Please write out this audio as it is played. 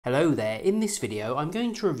Hello there, in this video I'm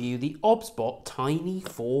going to review the OBSBOT Tiny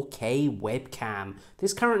 4K webcam.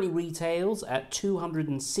 This currently retails at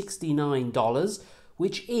 $269,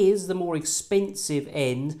 which is the more expensive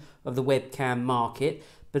end of the webcam market,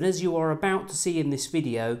 but as you are about to see in this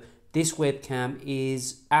video, this webcam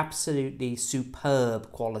is absolutely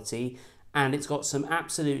superb quality and it's got some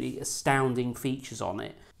absolutely astounding features on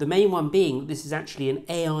it. The main one being this is actually an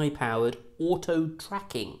AI powered auto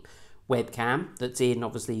tracking webcam that's in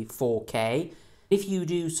obviously 4K. If you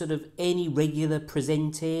do sort of any regular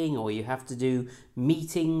presenting or you have to do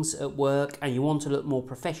meetings at work and you want to look more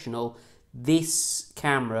professional, this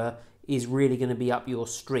camera is really going to be up your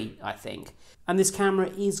street, I think. And this camera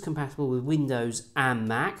is compatible with Windows and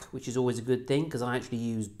Mac, which is always a good thing because I actually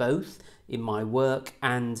use both in my work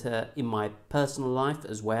and in my personal life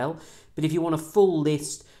as well. But if you want a full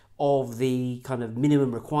list of the kind of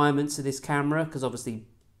minimum requirements of this camera, because obviously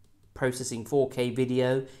processing 4K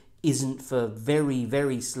video isn't for very,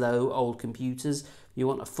 very slow old computers. You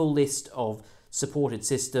want a full list of supported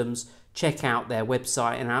systems, check out their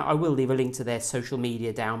website, and I will leave a link to their social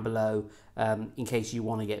media down below in case you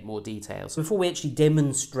want to get more details. Before we actually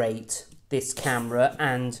demonstrate this camera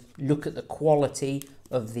and look at the quality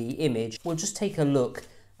of the image, we'll just take a look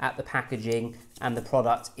at the packaging and the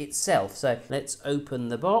product itself. So let's open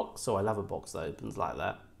the box. Oh, I love a box that opens like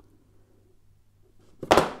that.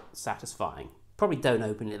 Satisfying. Probably don't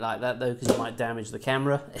open it like that though because it might damage the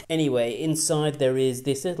camera. Anyway, inside there is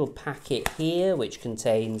this little packet here which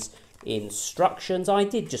contains instructions. I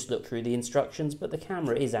did just look through the instructions, but the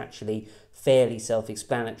camera is actually fairly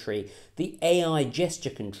self-explanatory. The AI gesture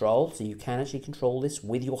control, so you can actually control this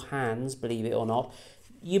with your hands, believe it or not.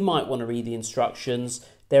 You might want to read the instructions.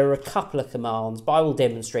 There are a couple of commands, but I will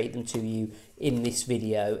demonstrate them to you in this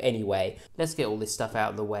video anyway. Let's get all this stuff out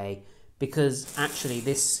of the way, because actually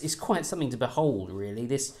this is quite something to behold, really.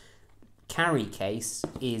 This carry case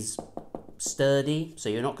is sturdy, so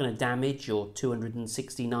you're not going to damage your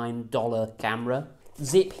 $269 camera.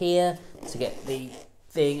 Zip here to get the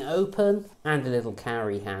thing open, and a little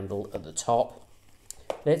carry handle at the top.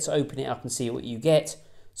 Let's open it up and see what you get.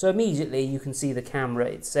 So immediately you can see the camera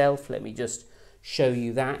itself. Let me just show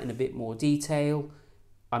you that in a bit more detail.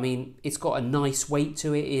 I mean, it's got a nice weight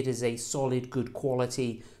to it. It is a solid, good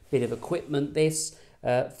quality bit of equipment, this.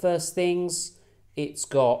 First things, it's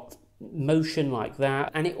got motion like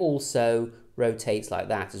that, and it also rotates like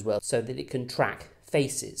that as well, so that it can track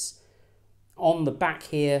faces. On the back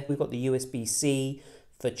here, we've got the USB-C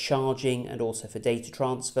for charging and also for data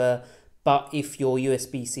transfer, but if your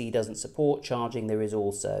USB-C doesn't support charging, there is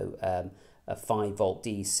also a 5-volt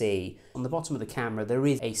DC. On the bottom of the camera, there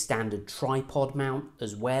is a standard tripod mount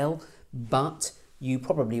as well, but you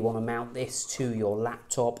probably want to mount this to your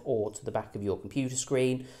laptop or to the back of your computer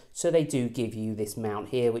screen. So they do give you this mount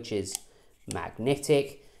here, which is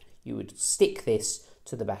magnetic. You would stick this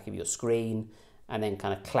to the back of your screen and then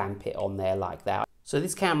kind of clamp it on there like that. So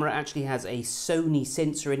this camera actually has a Sony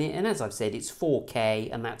sensor in it, and as I've said, it's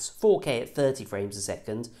 4K, and that's 4K at 30 frames a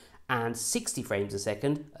second and 60 frames a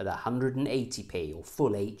second at 180p or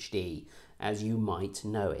full HD, as you might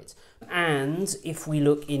know it. And if we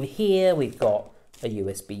look in here, we've got a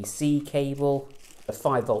USB-C cable, a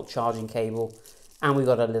 5-volt charging cable, and we've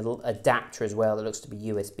got a little adapter as well that looks to be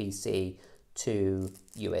USB-C to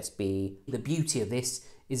USB. The beauty of this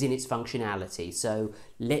is in its functionality. So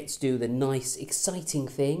let's do the nice, exciting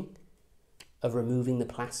thing of removing the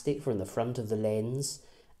plastic from the front of the lens,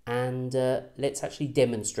 and let's actually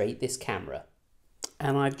demonstrate this camera.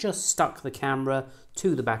 And I've just stuck the camera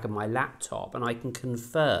to the back of my laptop, and I can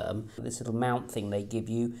confirm this little mount thing they give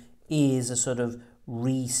you is a sort of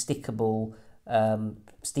re-stickable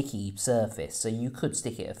sticky surface, so you could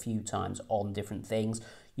stick it a few times on different things.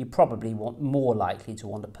 You probably more likely to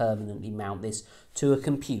want to permanently mount this to a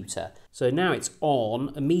computer. So now it's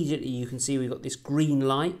on. Immediately you can see we've got this green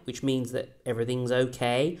light, which means that everything's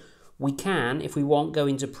okay. We can, if we want, go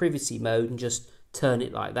into privacy mode and just turn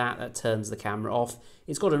it like that. That turns the camera off.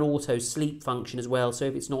 It's got an auto sleep function as well, so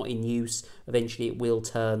if it's not in use, eventually it will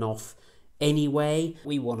turn off anyway.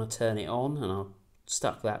 We want to turn it on, and I'll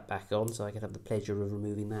stuck that back on so I could have the pleasure of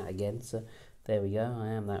removing that again. So there we go, I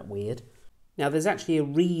am that weird. Now there's actually a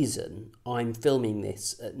reason I'm filming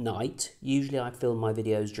this at night. Usually I film my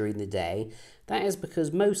videos during the day. That is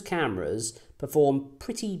because most cameras perform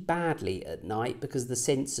pretty badly at night because the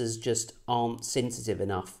sensors just aren't sensitive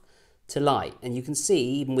enough to light. And you can see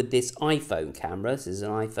even with this iPhone camera, this is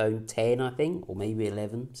an iPhone 10 I think, or maybe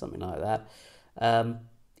 11, something like that.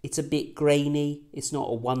 It's a bit grainy, it's not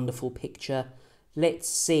a wonderful picture. Let's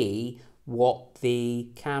see what the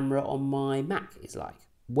camera on my Mac is like.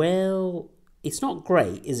 Well, it's not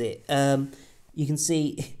great, is it? You can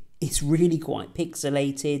see it's really quite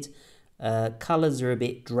pixelated. Colours are a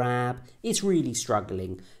bit drab. It's really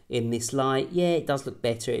struggling in this light. Yeah, it does look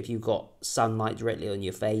better if you've got sunlight directly on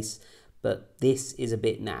your face, but this is a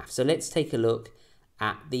bit naff. So let's take a look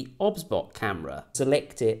at the OBSBOT camera.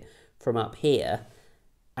 Select it from up here,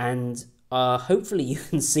 and hopefully you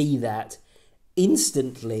can see that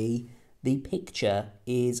instantly the picture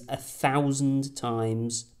is 1,000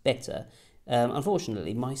 times better.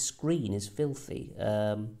 Unfortunately, my screen is filthy.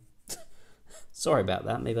 Sorry about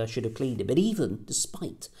that, maybe I should have cleaned it. But even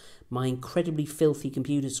despite my incredibly filthy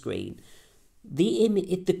computer screen,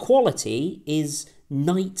 the quality is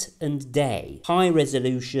night and day. High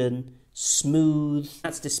resolution, smooth.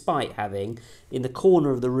 That's despite having, in the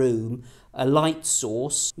corner of the room, a light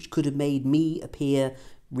source, which could have made me appear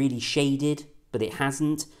really shaded, but it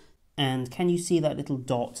hasn't. And can you see that little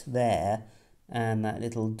dot there, and that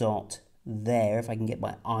little dot there, if I can get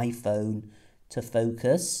my iPhone to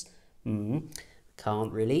focus?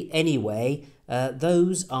 Can't really. Anyway,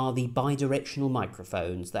 those are the bidirectional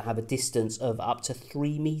microphones that have a distance of up to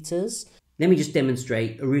 3 meters. Let me just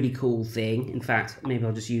demonstrate a really cool thing. In fact, maybe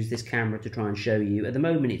I'll just use this camera to try and show you. At the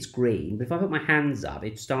moment it's green, but if I put my hands up,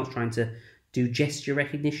 it starts trying to do gesture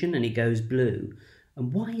recognition and it goes blue.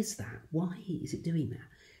 And why is that? Why is it doing that?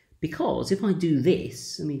 Because if I do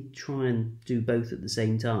this, let me try and do both at the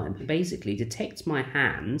same time, it basically detects my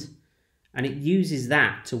hand and it uses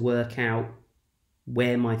that to work out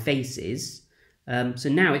where my face is. So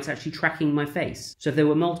now it's actually tracking my face. So if there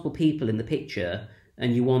were multiple people in the picture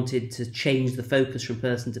and you wanted to change the focus from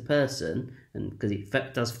person to person, and because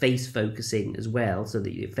it does face focusing as well, so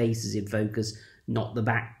that your face is in focus, not the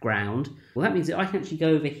background, well, that means that I can actually go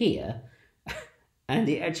over here and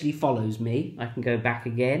it actually follows me. I can go back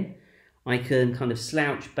again. I can kind of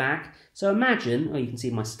slouch back. So imagine, oh, you can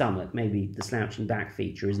see my stomach, maybe the slouching back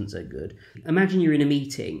feature isn't so good. Imagine you're in a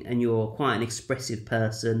meeting and you're quite an expressive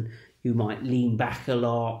person who might lean back a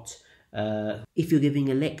lot. If you're giving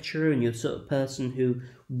a lecture and you're the sort of person who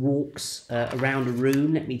walks around a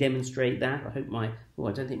room, let me demonstrate that. I hope I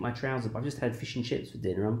don't think my trousers, I've just had fish and chips for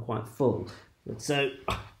dinner, I'm quite full. But so,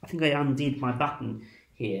 I think I undid my button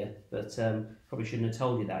here, but probably shouldn't have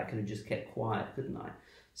told you that. I could have just kept quiet, couldn't I?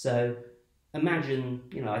 So imagine,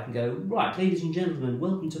 I can go, right, ladies and gentlemen,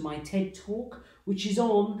 welcome to my TED Talk, which is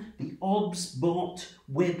on the OBSBOT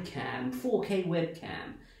webcam, 4K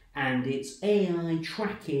webcam, and it's AI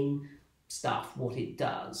tracking stuff, what it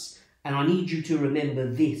does. And I need you to remember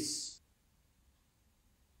this.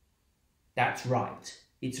 That's right.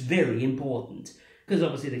 It's very important. Because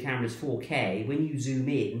obviously the camera's 4K, when you zoom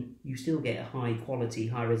in, you still get a high quality,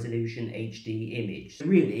 high resolution HD image. So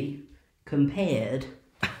really, compared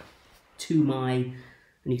to my, and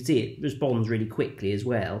you can see it responds really quickly as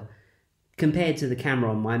well, compared to the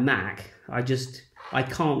camera on my Mac, I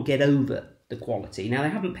can't get over the quality. Now, they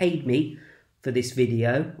haven't paid me for this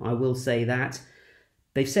video, I will say that.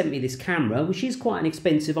 They've sent me this camera, which is quite an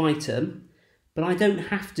expensive item, but I don't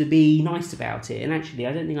have to be nice about it. And actually,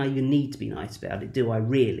 I don't think I even need to be nice about it, do I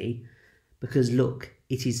really? Because look,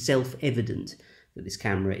 it is self-evident that this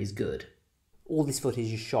camera is good. All this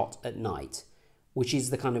footage is shot at night, which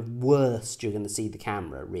is the kind of worst you're going to see the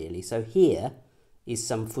camera, really. So here is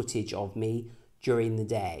some footage of me during the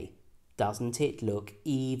day. Doesn't it look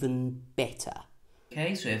even better?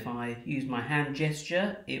 Okay, so if I use my hand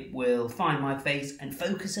gesture, it will find my face and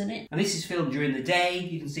focus on it. And this is filmed during the day.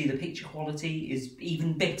 You can see the picture quality is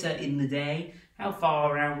even better in the day. How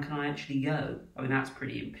far around can I actually go? I mean, that's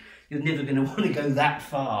pretty... You're never going to want to go that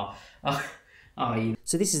far, are you?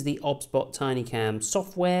 So this is the OBSBOT TinyCam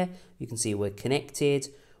software. You can see we're connected.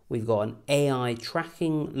 We've got an AI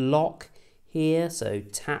tracking lock here. So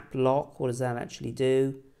tap lock, what does that actually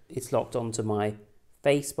do? It's locked onto my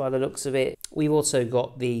face by the looks of it. We've also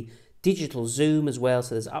got the digital zoom as well,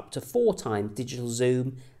 so there's up to 4 times digital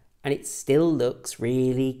zoom, and it still looks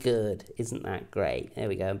really good. Isn't that great? There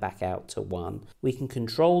we go, and back out to 1. We can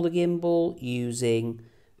control the gimbal using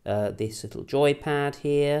this little joypad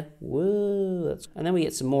here. Whoa! And then we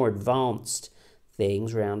get some more advanced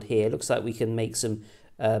things around here. Looks like we can make some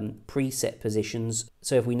preset positions.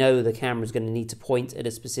 So if we know the camera is going to need to point at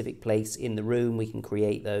a specific place in the room, we can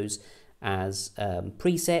create those as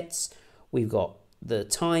presets. We've got the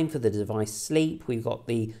time for the device sleep. We've got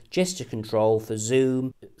the gesture control for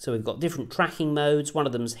zoom. So we've got different tracking modes. One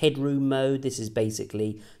of them's headroom mode. This is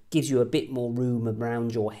basically gives you a bit more room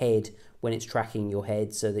around your head when it's tracking your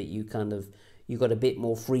head, so that you've got a bit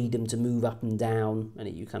more freedom to move up and down, and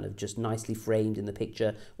you kind of just nicely framed in the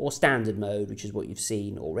picture. Or standard mode, which is what you've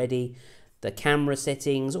seen already. the camera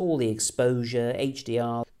settings, all the exposure,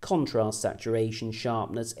 HDR, contrast, saturation,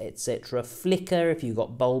 sharpness, etc. Flicker, if you've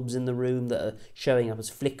got bulbs in the room that are showing up as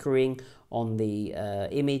flickering on the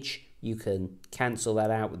image, you can cancel that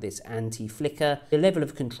out with this anti-flicker. The level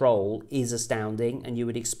of control is astounding, and you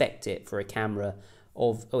would expect it for a camera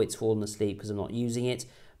of, oh, it's fallen asleep because I'm not using it,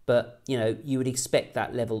 but you know, you would expect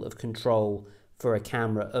that level of control for a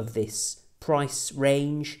camera of this price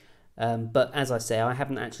range. But as I say, I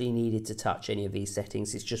haven't actually needed to touch any of these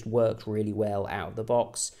settings. It's just worked really well out of the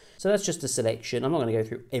box. So that's just a selection. I'm not going to go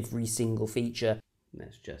through every single feature.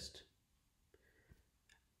 That's just...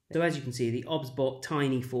 So as you can see, the OBSBOT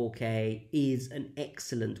Tiny 4K is an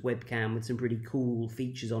excellent webcam with some pretty cool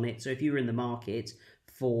features on it. So if you're in the market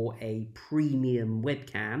for a premium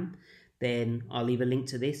webcam, then I'll leave a link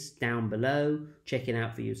to this down below. Check it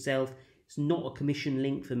out for yourself. It's not a commission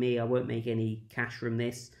link for me. I won't make any cash from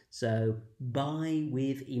this. So buy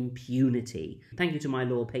with impunity. Thank you to my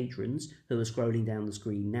loyal patrons who are scrolling down the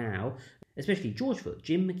screen now, especially George Foot,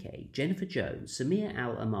 Jim McKay, Jennifer Jones, Samir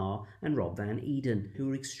Al-Amar and Rob Van Eden,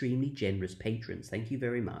 who are extremely generous patrons. Thank you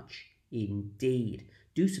very much indeed.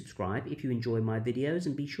 Do subscribe if you enjoy my videos,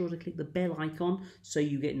 and be sure to click the bell icon so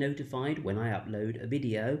you get notified when I upload a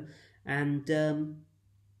video. And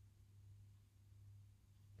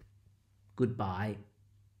goodbye.